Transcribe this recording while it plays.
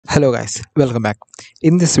Hello guys, welcome back.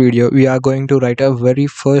 In this video, we are going to write a very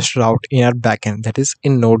first route in our backend, that is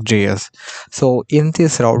in Node.js. So in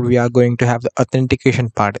this route, we are going to have the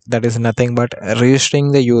authentication part, that is nothing but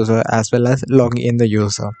registering the user as well as logging in the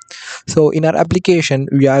user. So in our application,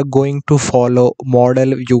 we are going to follow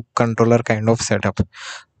model view controller kind of setup.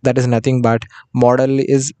 That is nothing but model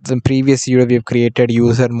is the previous video we've created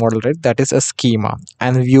user model, right? That is a schema,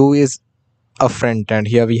 and view is a front end.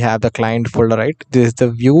 Here we have the client folder, right? This is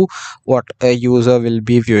the view what a user will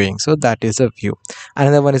be viewing, so that is a view.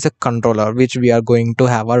 Another one is a controller, which we are going to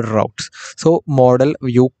have our routes. So model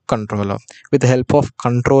view controller, with the help of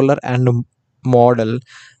controller and model,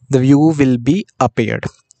 the view will be appeared.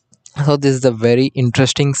 So this is a very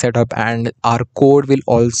interesting setup, and our code will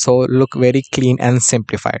also look very clean and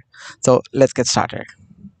simplified. So let's get started.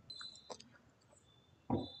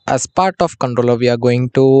 As part of controller, we are going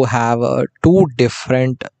to have two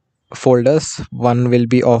different folders. One will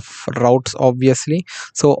be of routes, obviously.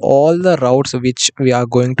 So all the routes which we are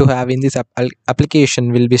going to have in this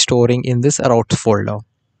application will be storing in this routes folder,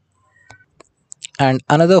 and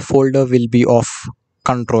another folder will be of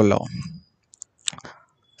controller.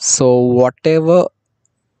 So whatever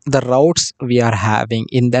the routes we are having,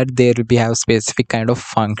 in that there will be have specific kind of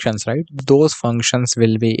functions, right? Those functions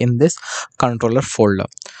will be in this controller folder.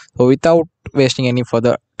 So without wasting any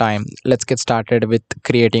further time, let's get started with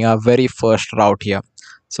creating our very first route here.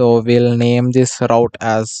 So we'll name this route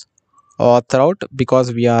as auth route,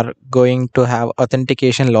 because we are going to have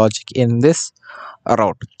authentication logic in this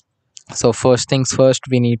route. So first things first,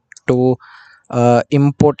 we need to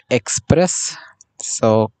import express.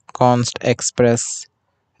 So const express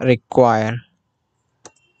require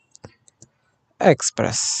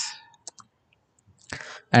express,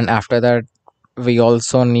 and after that we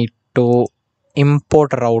also need to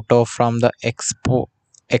import router from the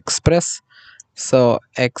express. So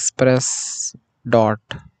express dot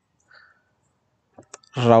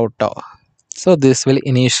router, so this will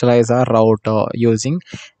initialize our router using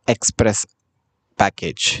express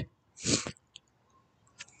package.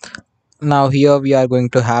 Now here we are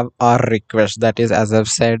going to have our request, that is, as I've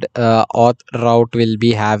said, auth route will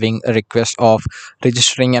be having a request of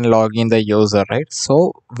registering and logging the user, right?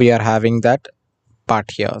 So we are having that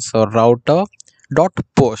part here. So router dot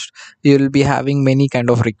post, you will be having many kind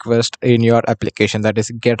of request in your application, that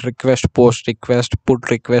is get request, post request,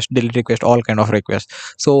 put request, delete request, all kind of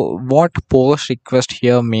requests. So what post request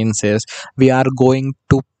here means is we are going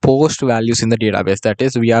to post values in the database, that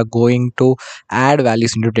is we are going to add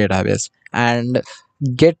values into database. And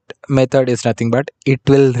get method is nothing but it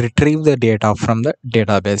will retrieve the data from the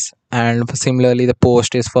database, and similarly the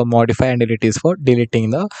post is for modify and delete is for deleting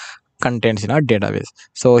the contents in our database.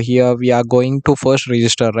 So here we are going to first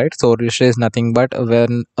register, right? So register is nothing but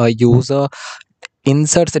when a user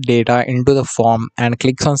inserts the data into the form and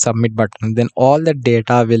clicks on submit button, then all the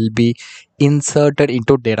data will be inserted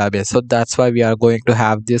into database. So that's why we are going to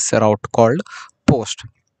have this route called post.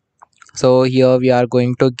 So here we are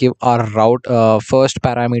going to give our route, first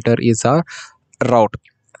parameter is our route,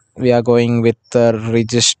 we are going with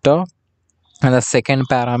register, and the second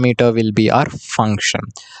parameter will be our function.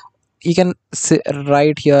 You can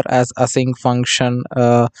write here as async function,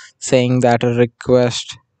 saying that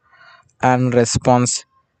request and response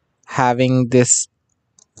having this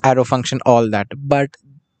arrow function, all that, but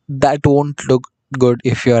that won't look good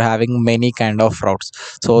if you're having many kind of routes.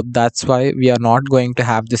 So that's why we are not going to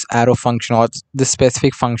have this arrow function or this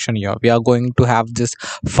specific function here. We are going to have this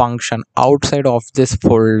function outside of this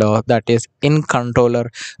folder, that is in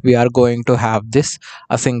controller. We are going to have this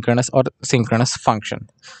asynchronous or synchronous function.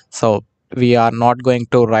 So we are not going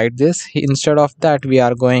to write this. Instead of that, we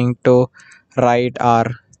are going to write our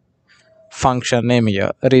function name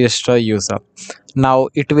here, register user. Now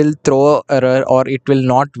it will throw error or it will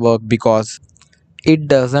not work because it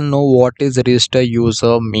doesn't know what is register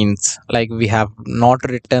user means. Like we have not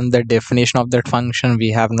written the definition of that function, we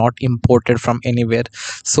have not imported from anywhere.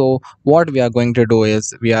 So what we are going to do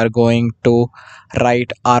is we are going to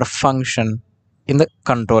write our function in the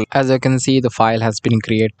control. As you can see, the file has been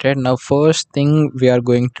created. Now first thing we are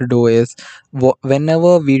going to do is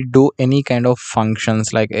whenever we do any kind of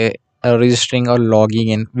functions like a registering or logging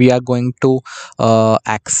in, we are going to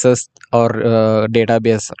access our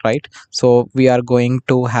database, right? So we are going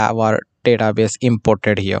to have our database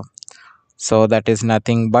imported here. So that is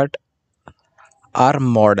nothing but our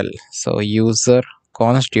model. So user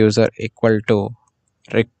const user equal to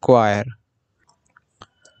require,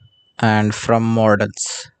 and from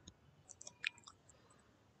models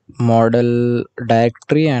model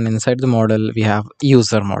directory, and inside the model we have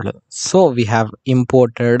user model. So we have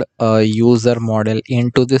imported a user model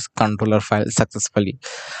into this controller file successfully.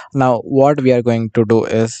 Now what we are going to do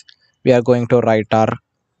is we are going to write our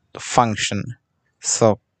function.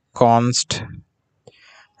 So const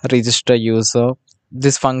register user,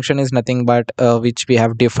 this function is nothing but which we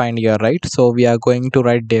have defined here, right? So we are going to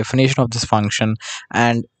write definition of this function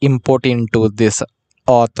and import into this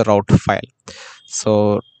auth route file.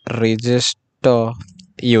 So register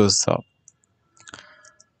user,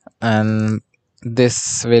 and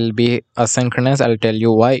this will be asynchronous. I'll tell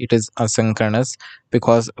you why it is asynchronous,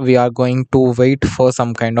 because we are going to wait for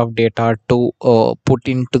some kind of data to put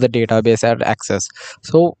into the database and access.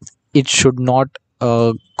 So it should not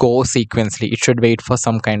go sequentially, it should wait for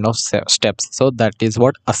some kind of steps. So that is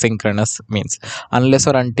what asynchronous means. Unless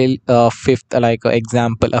or until fifth, like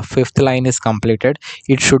example, a fifth line is completed,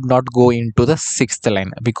 it should not go into the sixth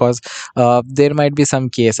line, because there might be some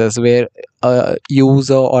cases where a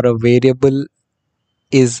user or a variable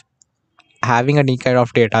is having any kind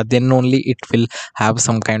of data, then only it will have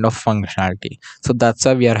some kind of functionality. So that's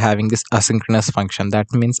why we are having this asynchronous function.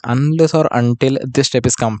 That means unless or until this step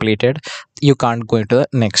is completed, you can't go into the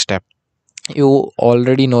next step. You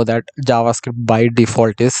already know that JavaScript by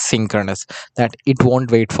default is synchronous, that it won't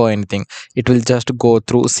wait for anything, it will just go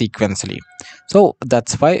through sequentially. So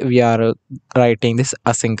that's why we are writing this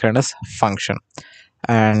asynchronous function.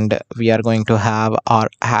 And we are going to have our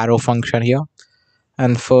arrow function here.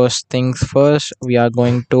 And first things first, we are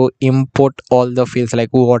going to import all the fields, like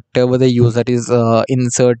whatever the user is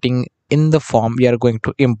inserting in the form, we are going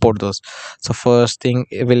to import those. So first thing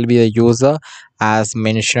will be the user. As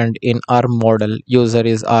mentioned in our model, user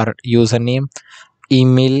is our username,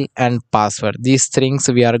 email and password. These things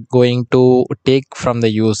we are going to take from the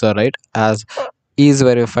user, right? As is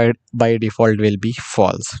verified by default will be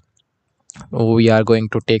false. We are going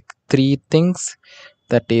to take three things,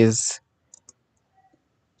 that is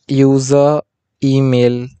user,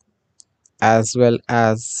 email, as well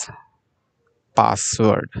as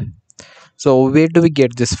password. So where do we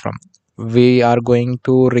get this from? We are going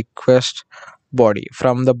to request body.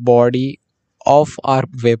 From the body of our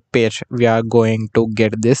web page, we are going to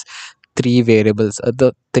get this three variables,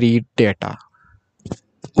 the three data.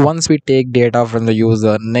 Once we take data from the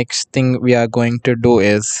user, next thing we are going to do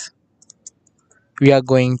is we are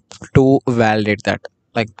going to validate that.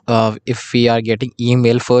 Like if we are getting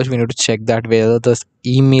email, first we need to check that whether this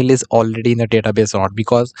email is already in the database or not,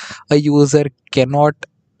 because a user cannot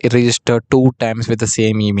register two times with the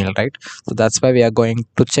same email, right? So that's why we are going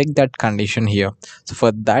to check that condition here. So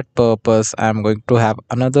for that purpose, I'm going to have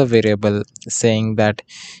another variable saying that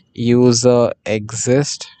user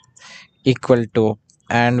exist equal to,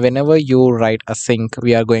 and whenever you write a sync,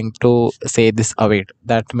 we are going to say this await.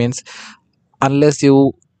 That means unless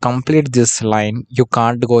you complete this line, you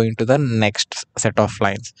can't go into the next set of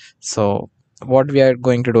lines. So what we are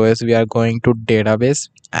going to do is we are going to database,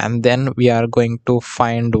 and then we are going to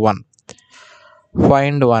find one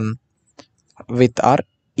with our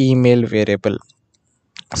email variable.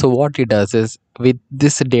 So what it does is, with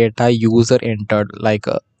this data user entered, like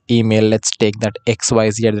email, let's take that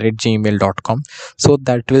xyz@gmail.com. So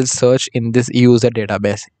that will search in this user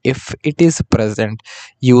database. If it is present,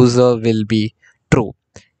 user will be true.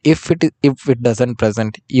 If it doesn't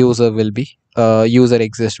present, user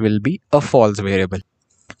exist will be a false variable.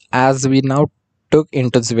 As we now took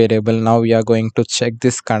into this variable, now we are going to check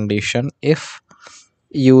this condition. If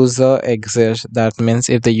user exists, that means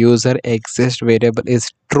if the user exists variable is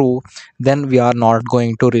true, then we are not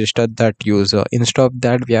going to register that user. Instead of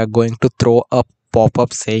that, we are going to throw a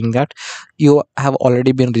pop-up saying that you have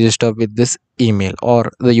already been registered with this email,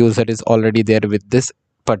 or the user is already there with this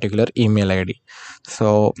particular email id.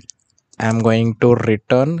 So I'm going to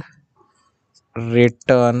return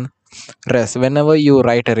rest. Whenever you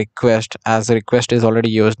write a request, as a request is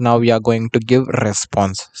already used, now we are going to give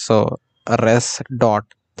response. So rest dot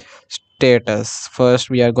status,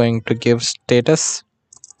 first we are going to give status,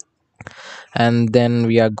 and then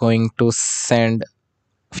we are going to send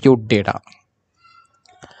few data,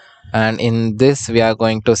 and in this we are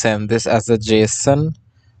going to send this as a JSON,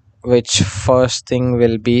 which first thing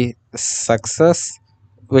will be success,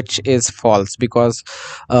 which is false, because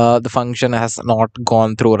the function has not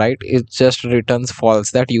gone through, right? It just returns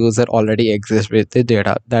false, that user already exists with the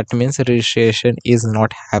data. That means registration is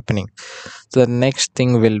not happening. So the next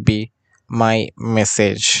thing will be my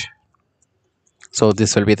message. So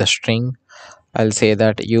this will be the string. I'll say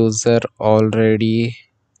that user already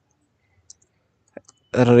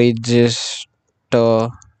register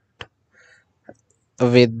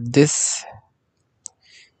with this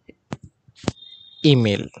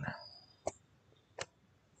email.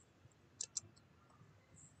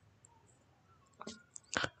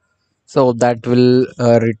 So that will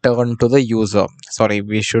return to the user. Sorry,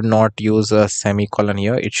 we should not use a semicolon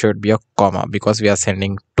here. It should be a comma because we are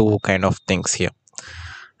sending two kind of things here.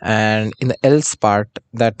 And in the else part,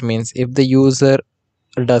 that means if the user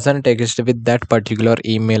doesn't exist with that particular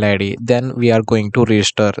email ID, then we are going to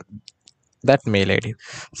register that mail id.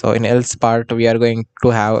 So in else part we are going to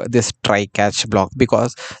have this try catch block,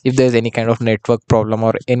 because if there's any kind of network problem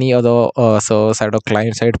or any other server side or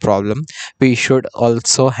client side problem, we should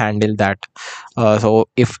also handle that. So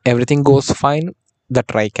if everything goes fine, the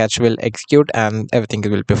try catch will execute and everything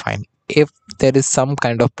will be fine. If there is some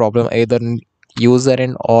kind of problem either in user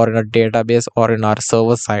end or in a database or in our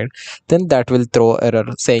server side, then that will throw error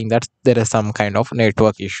saying that there is some kind of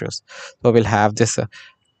network issues. So we'll have this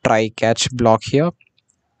try catch block here,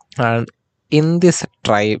 and in this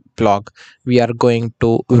try block we are going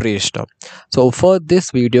to register. So for this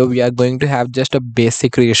video we are going to have just a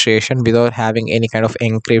basic registration without having any kind of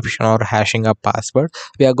encryption or hashing a password.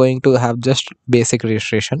 We are going to have just basic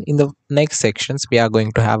registration. In the next sections we are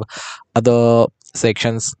going to have other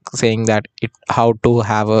sections saying that how to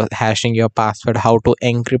have a hashing your password, how to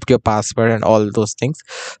encrypt your password and all those things.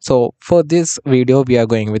 So for this video we are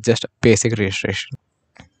going with just basic registration.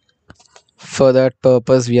 For that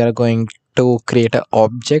purpose we are going to create an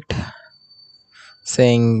object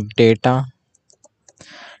saying data,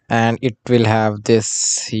 and it will have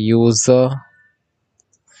this user,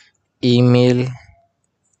 email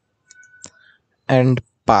and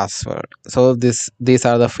password. So these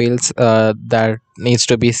are the fields that needs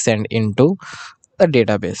to be sent into a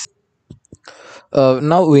database.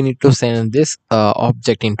 Now we need to send this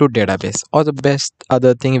object into database. Or the best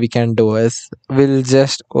other thing we can do is we'll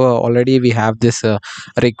just already we have this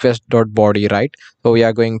request.body, right? So we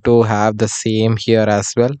are going to have the same here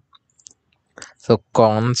as well. So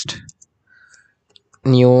const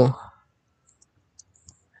new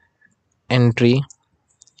entry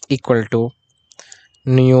equal to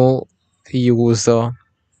new user,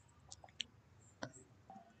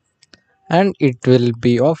 and it will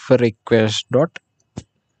be of request dot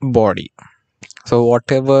body. So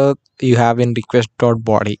whatever you have in request dot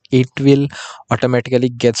body, it will automatically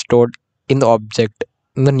get stored in the object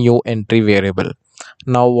in the new entry variable.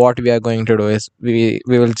 Now what we are going to do is we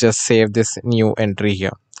will just save this new entry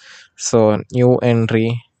here. So new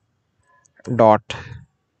entry dot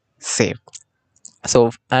save.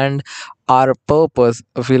 So and our purpose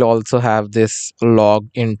will also have this log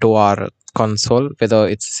into our console, whether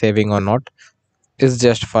it's saving or not is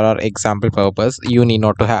just for our example purpose. You need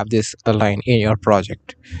not to have this line in your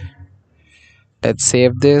project. Let's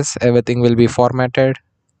save this. Everything will be formatted,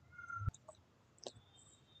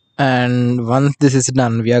 and once this is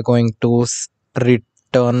done we are going to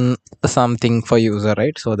return something for user,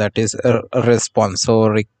 right? So that is a response.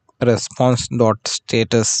 So response dot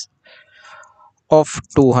status of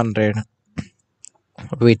 200,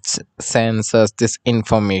 which sends us this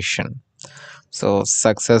information. So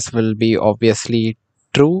success will be obviously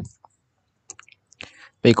true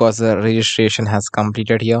because the registration has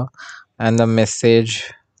completed here, and the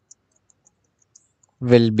message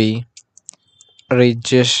will be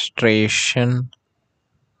registration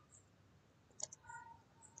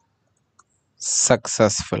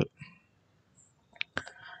successful,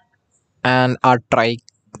 and our try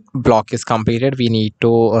block is completed. We need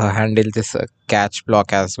to handle this catch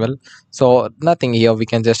block as well. So nothing here, we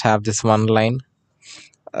can just have this one line,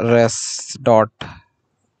 res dot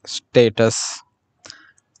status.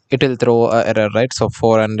 It will throw a error, right? So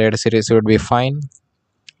 400 series would be fine,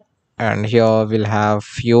 and here we'll have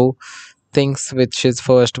few things, which is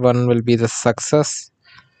first one will be the success,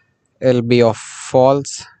 it'll be of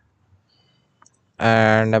false,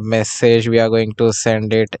 and a message we are going to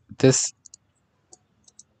send it this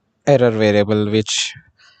error variable which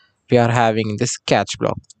we are having this catch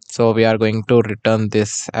block. So we are going to return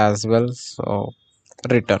this as well. So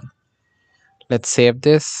return, let's save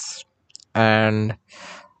this, and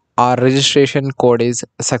our registration code is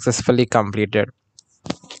successfully completed.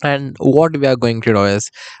 And what we are going to do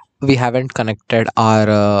is we haven't connected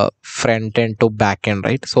our front end to back end,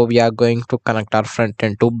 right? So we are going to connect our front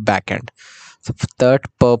end to back end. So for that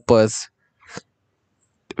purpose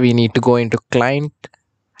we need to go into client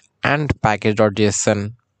and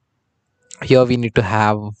package.json. Here we need to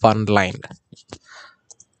have one line,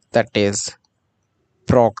 that is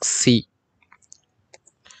proxy,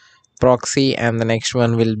 and the next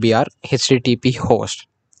one will be our http host.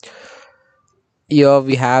 Here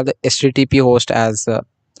we have the http host as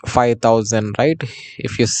 5000, right?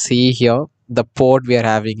 If you see here the port we are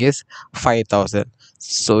having is 5000.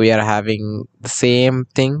 So we are having the same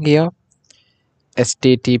thing here,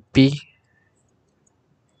 http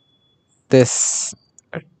this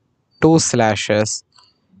two slashes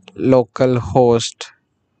localhost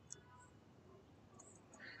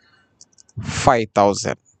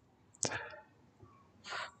 5000,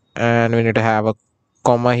 and we need to have a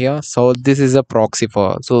comma here. So this is a proxy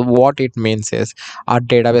for, so what it means is our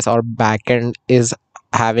database or backend is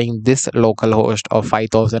having this local host of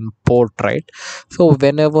 5000 port, right? So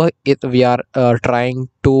whenever we are trying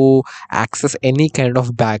to access any kind of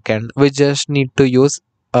backend, we just need to use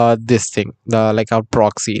this thing, the like our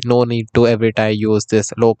proxy. No need to every time use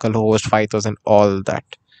this local host 5000, all that.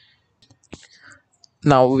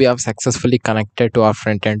 Now we have successfully connected to our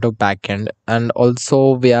front end to back end, and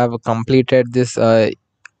also we have completed this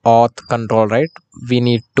auth control, right? We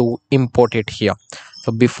need to import it here.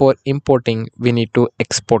 So before importing, we need to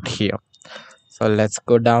export here. So let's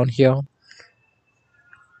go down here,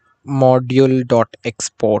 module dot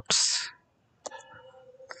exports,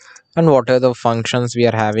 and what are the functions we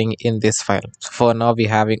are having in this file. So for now we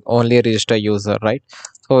having only register user, right?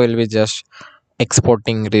 So we'll be just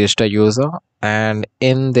exporting register user, and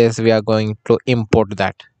in this we are going to import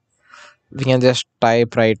that. We can just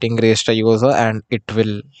type writing register user and it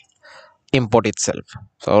will import itself.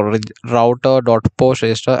 So router dot post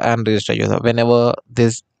register and register user, whenever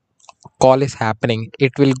this call is happening,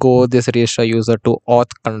 it will go this register user to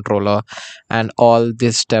auth controller, and all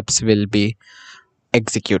these steps will be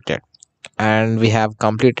executed. And we have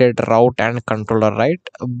completed route and controller, right?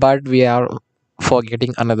 But we are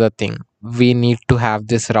forgetting another thing. We need to have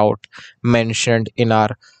this route mentioned in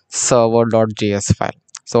our server.js file.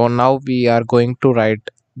 So now we are going to write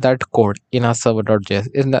that code in our server.js.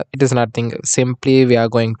 It is nothing, simply we are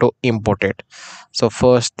going to import it. So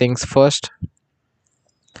first things first,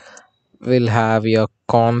 we'll have a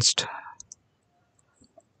const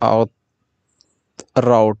out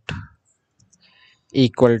route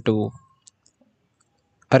equal to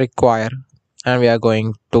require, and we are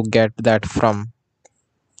going to get that from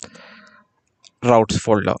routes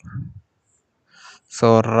folder.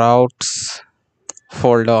 So routes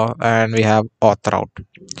folder, and we have auth route.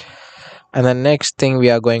 And the next thing we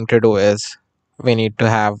are going to do is we need to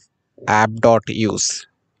have app.use.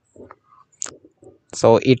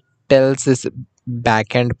 So it tells this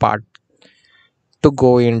backend part to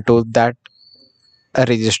go into that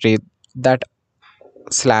registry, that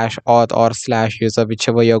slash auth or slash user,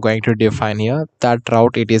 whichever you're going to define here, that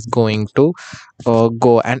route it is going to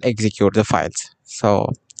go and execute the files. So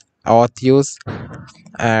auth use,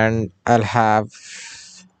 and I'll have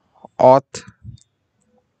auth,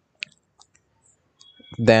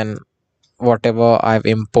 then whatever I've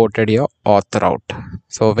imported here, auth route.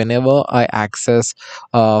 So whenever I access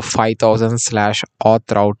 5000 slash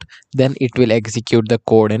auth route, then it will execute the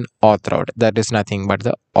code in auth route. That is nothing but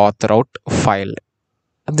the auth route file.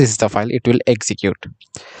 This is the file it will execute.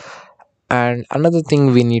 And another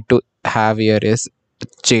thing we need to have here is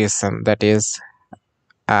JSON, that is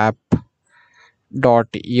app dot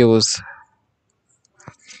use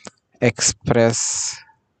express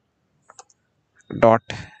dot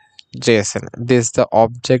JSON. This is the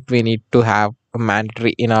object we need to have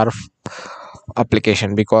mandatory in our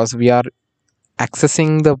application, because we are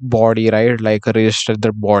accessing the body, right? Like register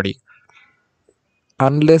the body.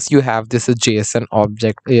 Unless you have this JSON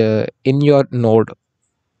object in your node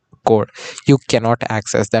code, you cannot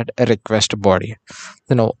access that request body.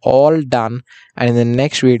 All done. And in the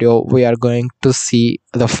next video we are going to see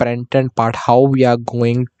the front end part, how we are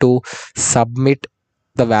going to submit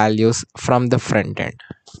the values from the front end.